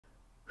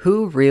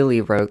Who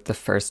really wrote the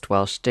first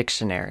Welsh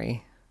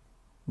dictionary?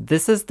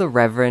 This is the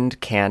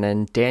Reverend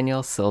Canon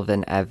Daniel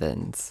Sylvan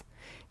Evans.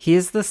 He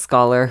is the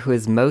scholar who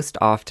is most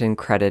often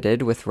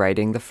credited with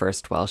writing the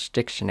first Welsh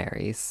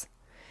dictionaries.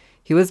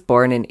 He was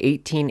born in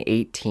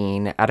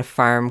 1818 at a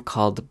farm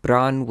called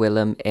Bron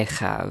Willem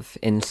Uchaf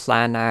in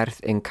Llanarth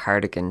in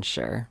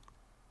Cardiganshire.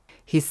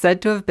 He's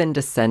said to have been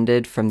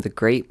descended from the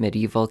great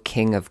medieval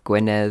king of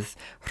Gwynedd,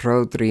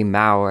 Rhodri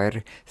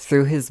Mawr,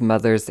 through his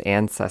mother's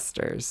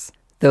ancestors,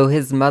 though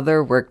his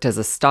mother worked as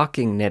a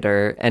stocking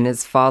knitter and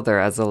his father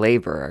as a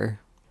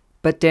laborer.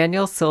 But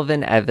Daniel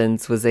Sylvan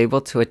Evans was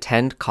able to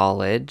attend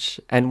college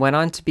and went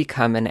on to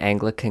become an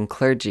Anglican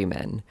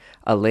clergyman,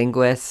 a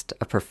linguist,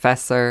 a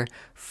professor,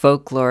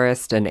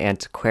 folklorist, and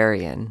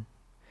antiquarian.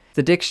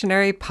 The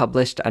dictionary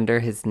published under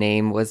his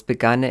name was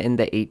begun in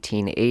the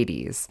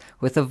 1880s,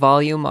 with a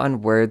volume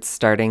on words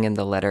starting in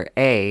the letter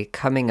A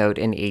coming out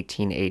in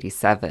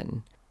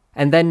 1887.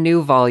 And then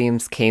new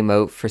volumes came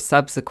out for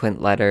subsequent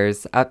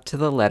letters up to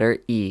the letter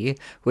E,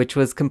 which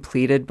was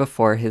completed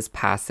before his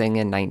passing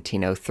in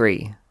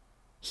 1903.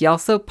 He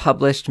also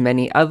published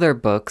many other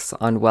books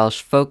on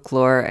Welsh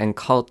folklore and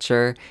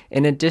culture,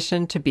 in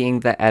addition to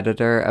being the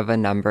editor of a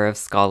number of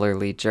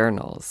scholarly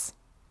journals.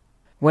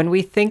 When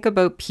we think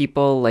about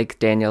people like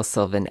Daniel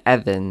Sylvan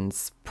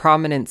Evans,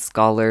 prominent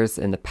scholars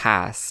in the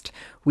past,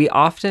 we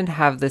often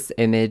have this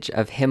image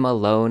of him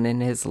alone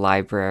in his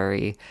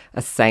library,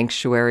 a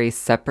sanctuary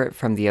separate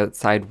from the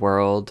outside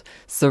world,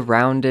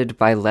 surrounded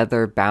by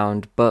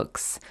leather-bound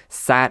books,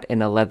 sat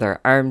in a leather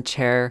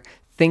armchair,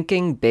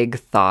 thinking big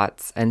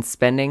thoughts and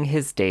spending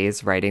his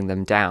days writing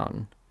them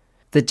down.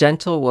 The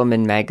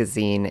Gentlewoman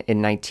magazine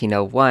in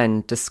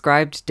 1901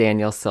 described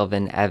Daniel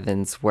Sylvan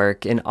Evans'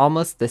 work in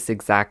almost this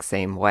exact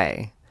same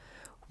way.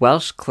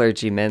 Welsh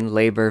clergymen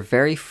labor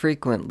very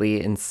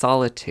frequently in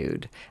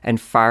solitude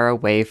and far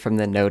away from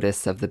the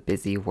notice of the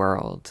busy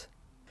world.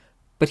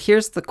 But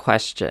here's the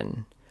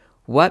question: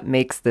 what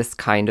makes this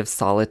kind of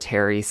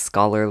solitary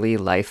scholarly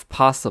life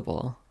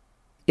possible?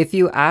 If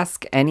you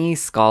ask any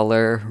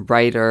scholar,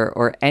 writer,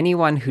 or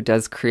anyone who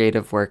does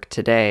creative work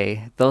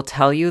today, they'll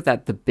tell you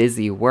that the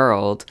busy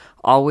world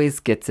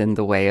always gets in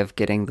the way of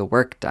getting the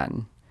work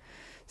done.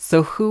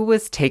 So who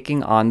was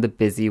taking on the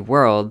busy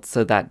world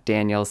so that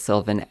Daniel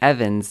Sylvan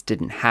Evans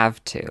didn't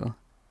have to?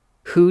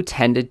 Who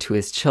tended to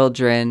his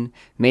children,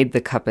 made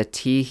the cup of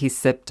tea he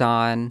sipped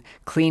on,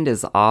 cleaned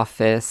his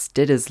office,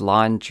 did his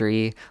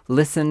laundry,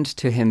 listened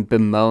to him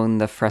bemoan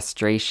the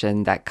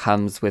frustration that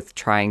comes with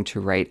trying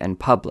to write and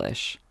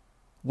publish?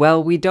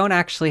 Well, we don't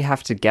actually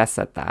have to guess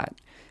at that,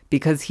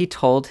 because he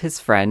told his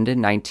friend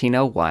in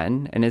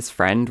 1901, and his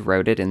friend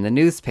wrote it in the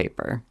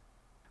newspaper.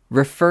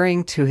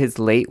 Referring to his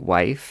late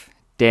wife,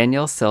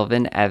 Daniel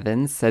Sylvan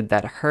Evans said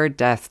that her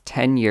death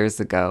 10 years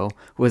ago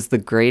was the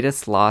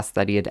greatest loss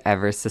that he had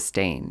ever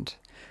sustained.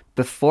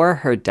 Before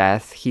her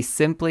death, he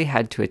simply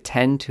had to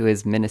attend to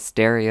his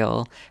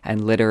ministerial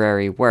and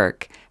literary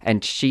work,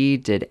 and she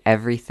did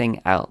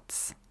everything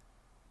else.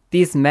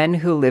 These men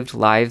who lived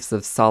lives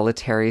of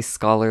solitary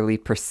scholarly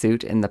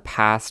pursuit in the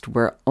past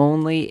were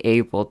only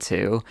able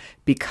to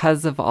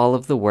because of all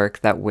of the work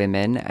that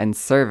women and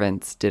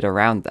servants did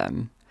around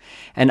them.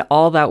 And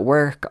all that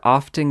work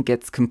often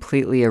gets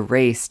completely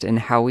erased in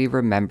how we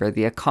remember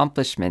the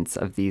accomplishments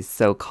of these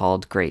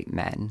so-called great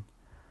men.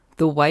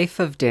 The wife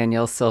of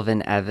Daniel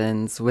Sylvan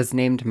Evans was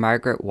named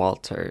Margaret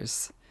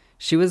Walters.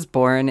 She was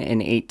born in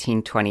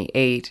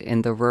 1828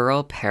 in the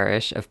rural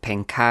parish of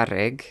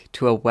Pencarreg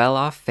to a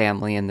well-off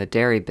family in the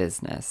dairy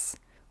business.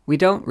 We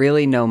don't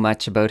really know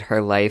much about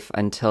her life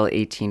until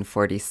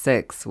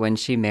 1846 when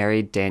she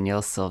married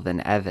Daniel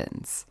Sylvan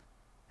Evans.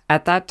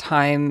 At that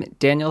time,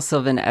 Daniel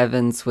Sylvan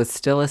Evans was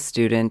still a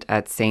student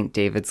at St.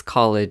 David's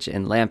College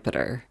in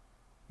Lampeter.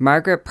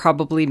 Margaret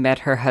probably met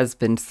her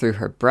husband through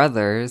her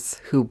brothers,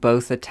 who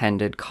both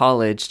attended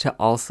college to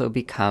also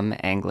become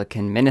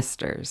Anglican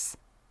ministers.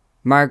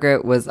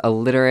 Margaret was a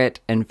literate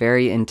and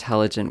very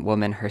intelligent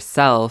woman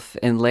herself,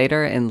 and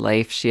later in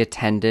life she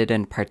attended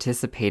and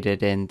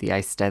participated in the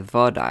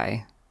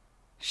Eisteddfodau.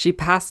 She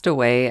passed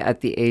away at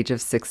the age of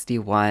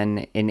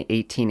 61 in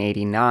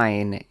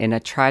 1889 in a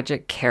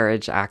tragic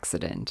carriage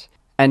accident,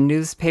 and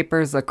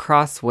newspapers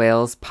across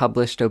Wales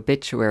published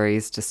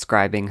obituaries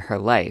describing her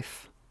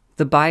life.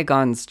 The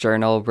Bygones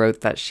Journal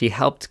wrote that she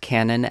helped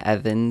Canon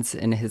Evans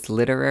in his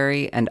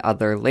literary and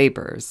other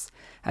labors,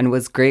 and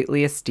was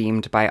greatly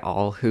esteemed by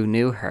all who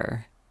knew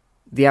her.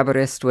 The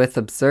Aberystwyth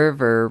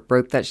Observer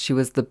wrote that she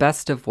was the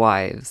best of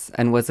wives,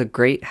 and was a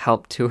great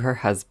help to her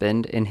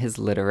husband in his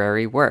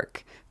literary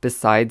work,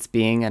 besides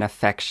being an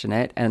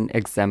affectionate and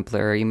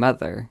exemplary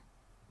mother.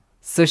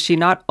 So she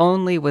not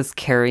only was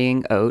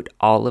carrying out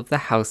all of the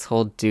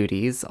household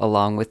duties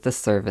along with the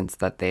servants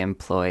that they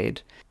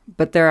employed,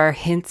 but there are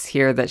hints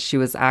here that she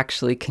was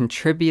actually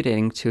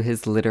contributing to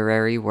his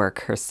literary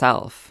work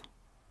herself.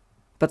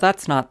 But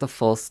that's not the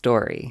full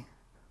story.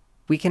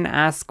 We can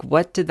ask,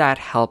 what did that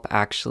help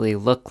actually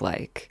look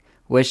like?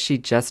 Was she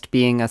just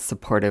being a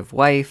supportive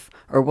wife,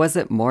 or was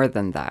it more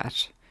than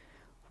that?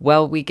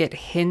 Well, we get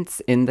hints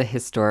in the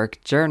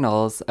historic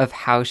journals of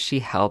how she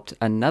helped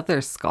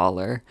another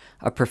scholar,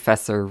 a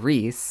Professor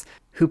Rhys,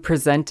 who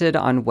presented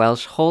on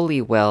Welsh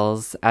holy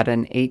wills at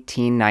an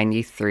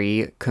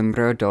 1893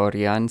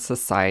 Cymrodorion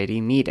Society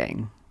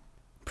meeting.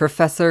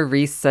 Professor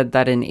Rhys said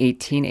that in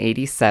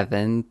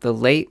 1887, the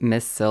late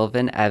Miss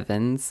Sylvan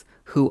Evans,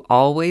 who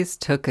always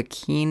took a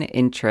keen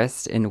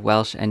interest in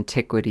Welsh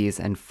antiquities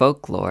and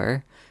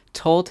folklore,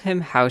 told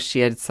him how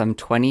she had some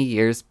 20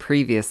 years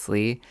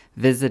previously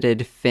visited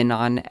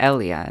Ffynnon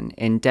Elian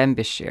in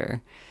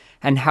Denbighshire,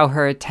 and how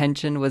her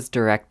attention was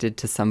directed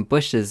to some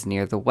bushes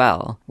near the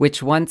well,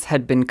 which once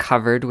had been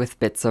covered with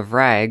bits of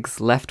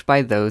rags left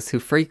by those who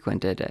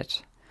frequented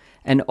it.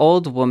 An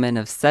old woman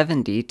of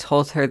 70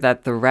 told her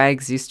that the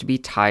rags used to be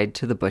tied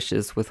to the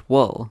bushes with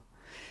wool.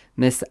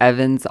 Miss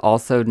Evans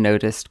also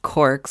noticed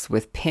corks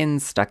with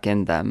pins stuck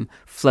in them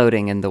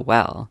floating in the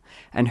well,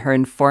 and her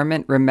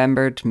informant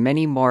remembered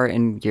many more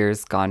in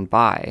years gone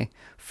by,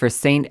 for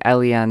St.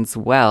 Elian's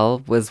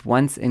well was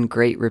once in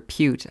great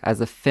repute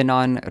as a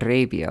ffynnon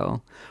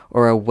rabio,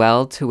 or a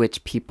well to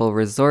which people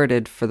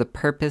resorted for the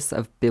purpose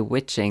of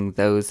bewitching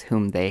those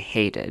whom they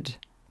hated.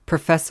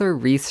 Professor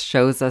Rhys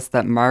shows us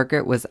that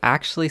Margaret was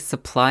actually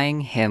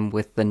supplying him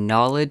with the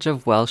knowledge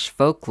of Welsh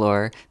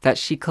folklore that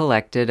she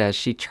collected as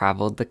she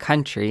traveled the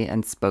country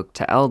and spoke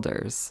to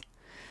elders.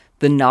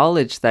 The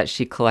knowledge that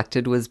she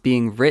collected was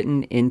being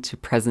written into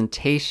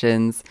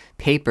presentations,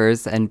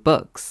 papers, and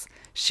books.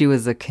 She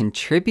was a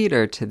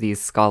contributor to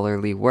these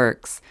scholarly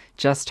works,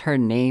 just her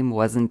name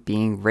wasn't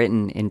being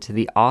written into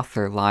the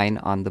author line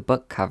on the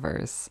book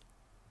covers.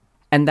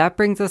 And that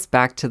brings us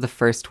back to the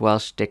first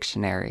Welsh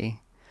dictionary.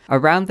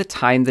 Around the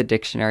time the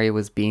dictionary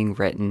was being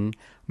written,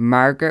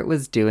 Margaret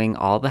was doing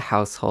all the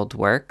household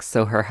work,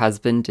 so her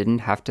husband didn't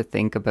have to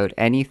think about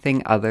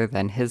anything other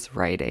than his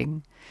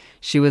writing.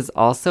 She was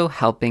also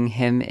helping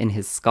him in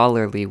his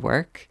scholarly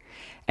work,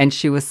 and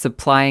she was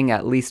supplying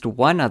at least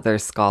one other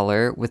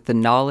scholar with the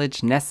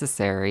knowledge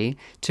necessary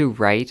to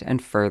write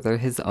and further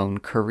his own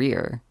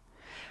career.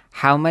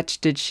 How much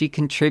did she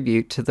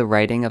contribute to the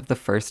writing of the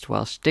first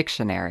Welsh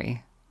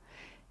dictionary?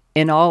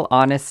 In all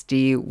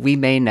honesty, we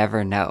may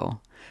never know.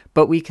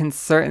 But we can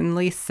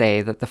certainly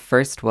say that the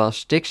first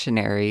Welsh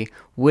dictionary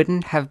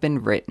wouldn't have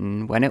been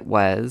written when it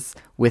was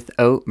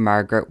without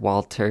Margaret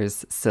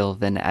Walter's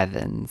Sylvan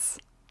Evans.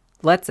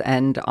 Let's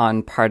end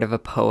on part of a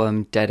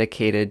poem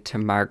dedicated to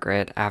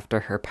Margaret after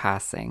her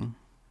passing.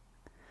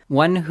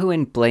 One who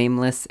in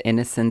blameless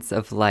innocence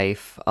of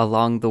life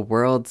along the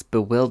world's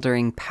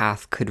bewildering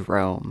path could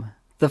roam,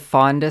 the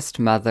fondest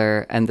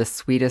mother and the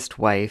sweetest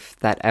wife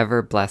that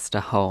ever blessed a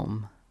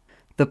home.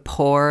 The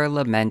poor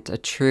lament a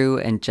true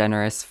and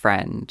generous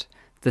friend,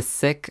 the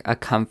sick a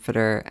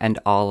comforter and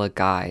all a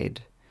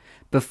guide,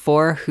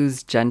 before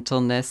whose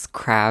gentleness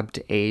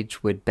crabbed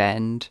age would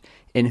bend,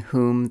 in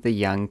whom the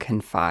young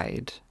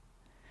confide.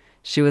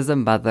 She was a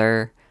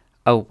mother,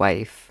 a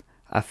wife,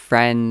 a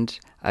friend,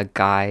 a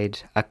guide,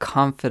 a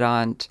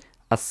confidant,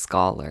 a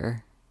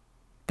scholar.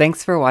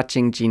 Thanks for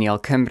watching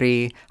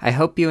GenealCymru. I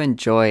hope you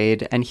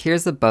enjoyed, and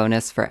here's a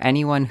bonus for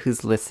anyone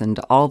who's listened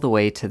all the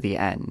way to the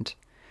end.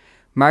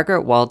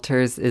 Margaret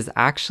Walters is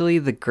actually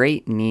the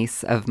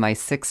great-niece of my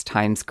 6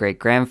 times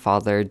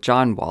great-grandfather,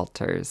 John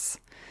Walters.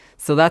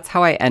 So that's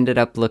how I ended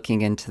up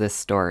looking into this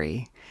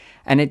story.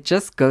 And it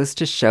just goes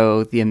to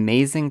show the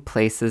amazing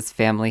places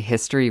family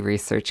history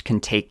research can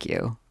take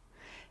you.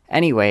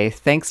 Anyway,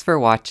 thanks for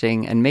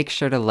watching, and make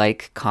sure to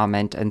like,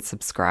 comment, and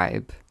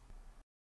subscribe.